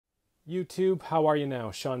YouTube, how are you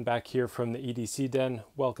now? Sean back here from the EDC Den.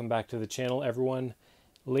 Welcome back to the channel, everyone.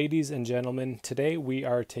 Ladies and gentlemen, today we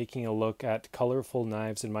are taking a look at colorful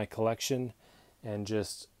knives in my collection and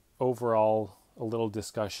just overall a little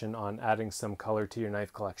discussion on adding some color to your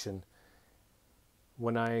knife collection.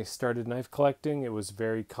 When I started knife collecting, it was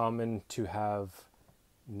very common to have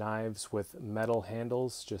knives with metal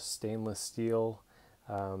handles, just stainless steel.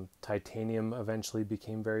 Titanium eventually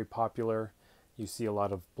became very popular. You see a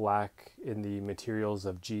lot of black in the materials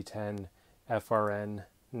of G10, FRN,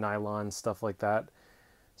 nylon, stuff like that.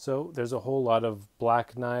 So there's a whole lot of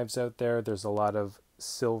black knives out there. There's a lot of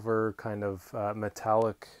silver kind of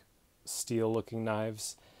metallic steel looking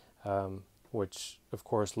knives, which of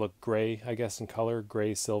course look gray, I guess, in color,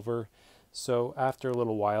 gray silver. So after a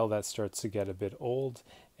little while that starts to get a bit old,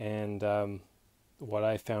 and what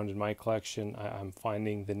I found in my collection, I'm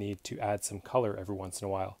finding the need to add some color every once in a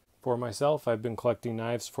while. For myself, I've been collecting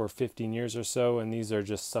knives for 15 years or so, and these are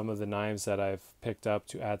just some of the knives that I've picked up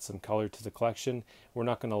to add some color to the collection. We're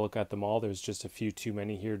not going to look at them all, there's just a few too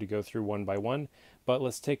many here to go through one by one, but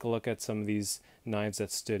let's take a look at some of these knives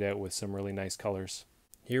that stood out with some really nice colors.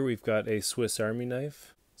 Here we've got a Swiss Army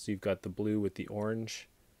knife, so you've got the blue with the orange,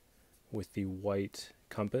 with the white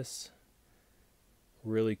compass.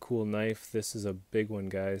 Really cool knife. This is a big one,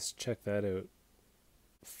 guys. Check that out.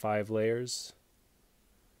 5 layers.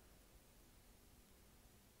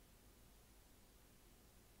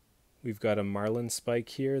 We've got a marlin spike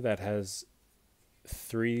here that has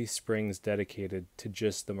 3 springs dedicated to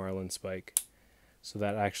just the marlin spike. So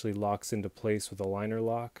that actually locks into place with a liner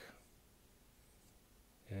lock.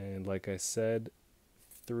 And like I said,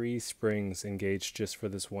 3 springs engaged just for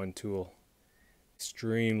this one tool.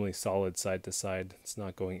 Extremely solid side to side. It's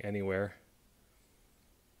not going anywhere.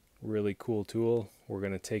 Really cool tool. We're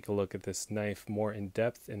going to take a look at this knife more in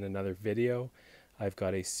depth in another video. I've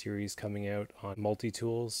got a series coming out on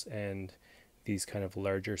multi-tools and these kind of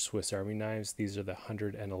larger Swiss Army knives. These are the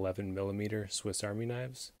 111mm Swiss Army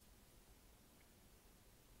knives.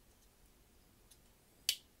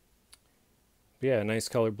 But yeah, nice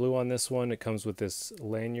color blue on this one. It comes with this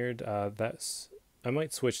lanyard. I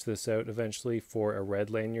might switch this out eventually for a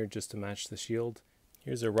red lanyard just to match the shield.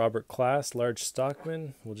 Here's a Robert Klaas large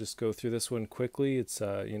Stockman. We'll just go through this one quickly. It's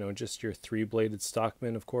just your 3-bladed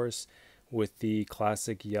Stockman, of course, with the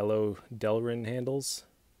classic yellow Delrin handles,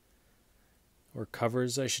 or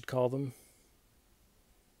covers I should call them.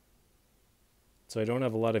 So I don't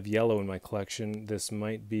have a lot of yellow in my collection. This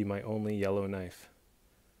might be my only yellow knife.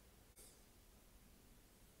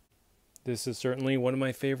 This is certainly one of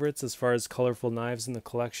my favorites as far as colorful knives in the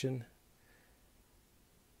collection.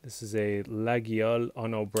 This is a Laguiole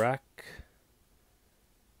En Aubrac.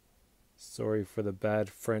 Sorry for the bad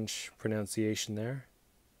French pronunciation there.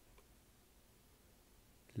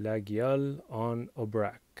 Laguiole En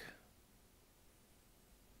Aubrac.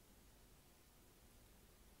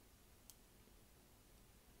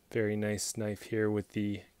 Very nice knife here with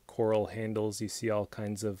the coral handles. You see all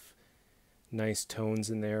kinds of nice tones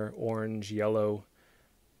in there. Orange, yellow,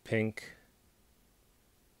 pink.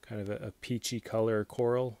 Kind of a peachy color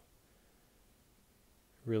coral.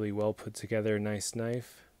 Really well put together, nice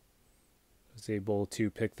knife. I was able to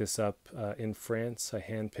pick this up in France. I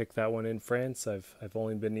hand-picked that one in France. I've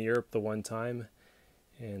only been to Europe the one time,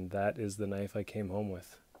 and that is the knife I came home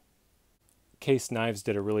with. Case Knives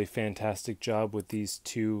did a really fantastic job with these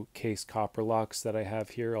 2 case copper locks that I have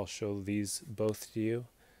here. I'll show these both to you.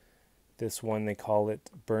 This one, they call it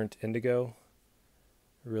Burnt Indigo.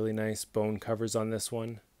 Really nice bone covers on this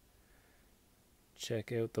one.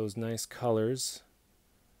 Check out those nice colors.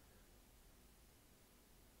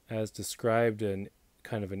 As described,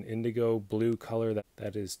 kind of an indigo blue color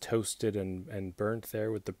that is toasted and burnt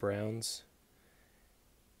there with the browns.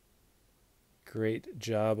 Great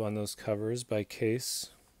job on those covers by Case.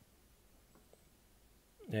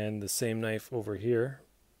 And the same knife over here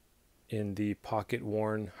in the Pocket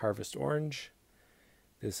Worn Harvest Orange.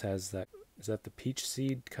 This has that, is that the peach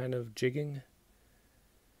seed kind of jigging?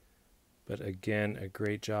 But again, a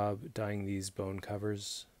great job dyeing these bone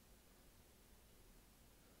covers.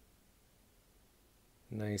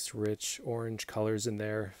 Nice rich orange colors in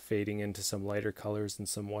there, fading into some lighter colors and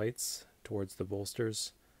some whites towards the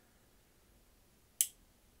bolsters.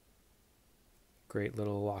 Great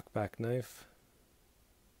little lockback knife.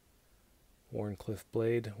 Wharncliffe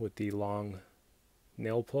blade with the long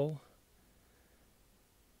nail pull.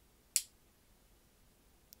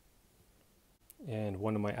 And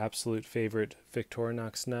one of my absolute favorite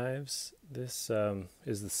Victorinox knives. This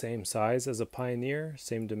is the same size as a Pioneer,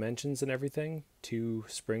 same dimensions and everything, 2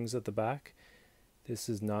 springs at the back. This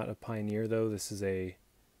is not a Pioneer though, this is a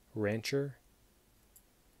Rancher.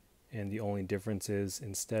 And the only difference is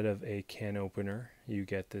instead of a can opener, you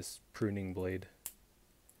get this pruning blade,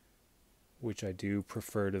 which I do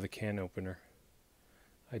prefer to the can opener.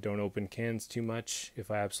 I don't open cans too much. If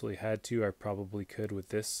I absolutely had to, I probably could with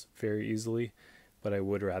this very easily, but I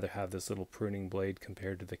would rather have this little pruning blade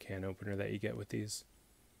compared to the can opener that you get with these.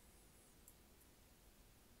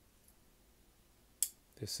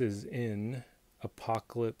 This is in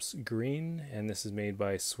Apocalypse Green, and this is made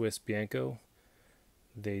by Spyderco.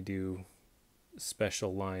 They do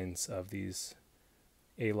special lines of these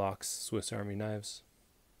Alox Swiss Army knives.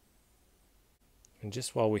 And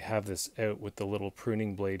just while we have this out with the little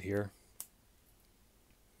pruning blade here,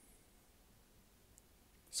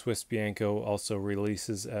 Spyderco also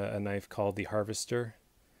releases a knife called the Harvester,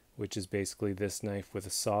 which is basically this knife with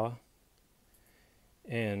a saw.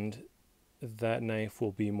 And that knife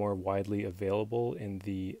will be more widely available in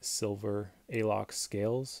the silver Alox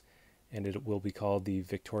scales, and it will be called the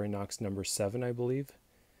Victorinox number 7, I believe.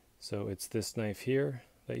 So it's this knife here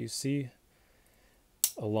that you see,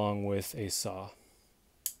 along with a saw.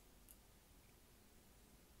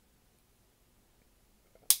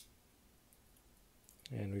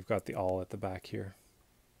 And we've got the awl at the back here.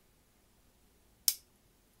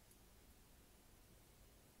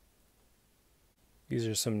 These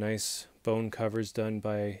are some nice bone covers done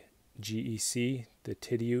by GEC, the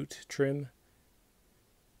Tidiute trim.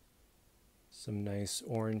 Some nice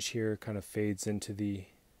orange here, kind of fades into the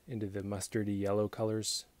mustardy yellow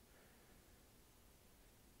colors.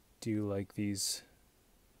 Do like these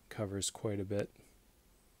covers quite a bit.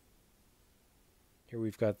 Here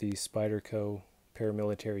we've got the Spyderco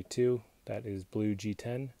Paramilitary 2, that is blue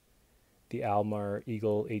G10. The Almar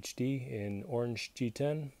Eagle HD in orange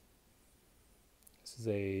G10. This is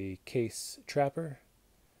a case trapper.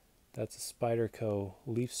 That's a Spyderco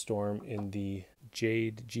Leafstorm in the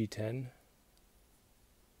Jade G10.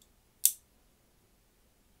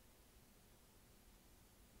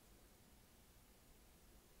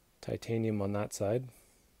 Titanium on that side.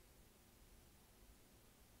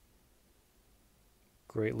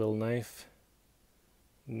 Great little knife.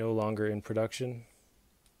 No longer in production.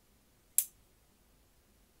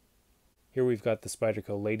 Here we've got the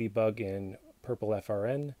Spyderco Ladybug in purple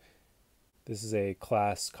FRN. This is a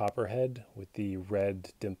Klaas Copperhead with the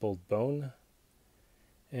red dimpled bone.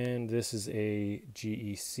 And this is a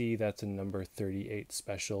GEC, that's a number 38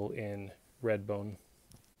 special in red bone.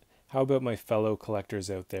 How about my fellow collectors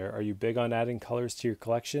out there? Are you big on adding colors to your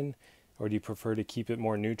collection? Or do you prefer to keep it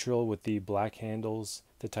more neutral with the black handles,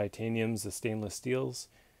 the titaniums, the stainless steels?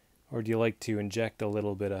 Or do you like to inject a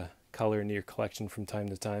little bit of color into your collection from time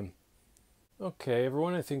to time? Okay,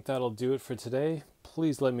 everyone, I think that'll do it for today.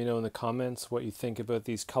 Please let me know in the comments what you think about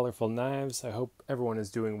these colorful knives. I hope everyone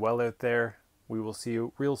is doing well out there. We will see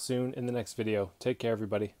you real soon in the next video. Take care,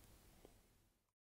 everybody.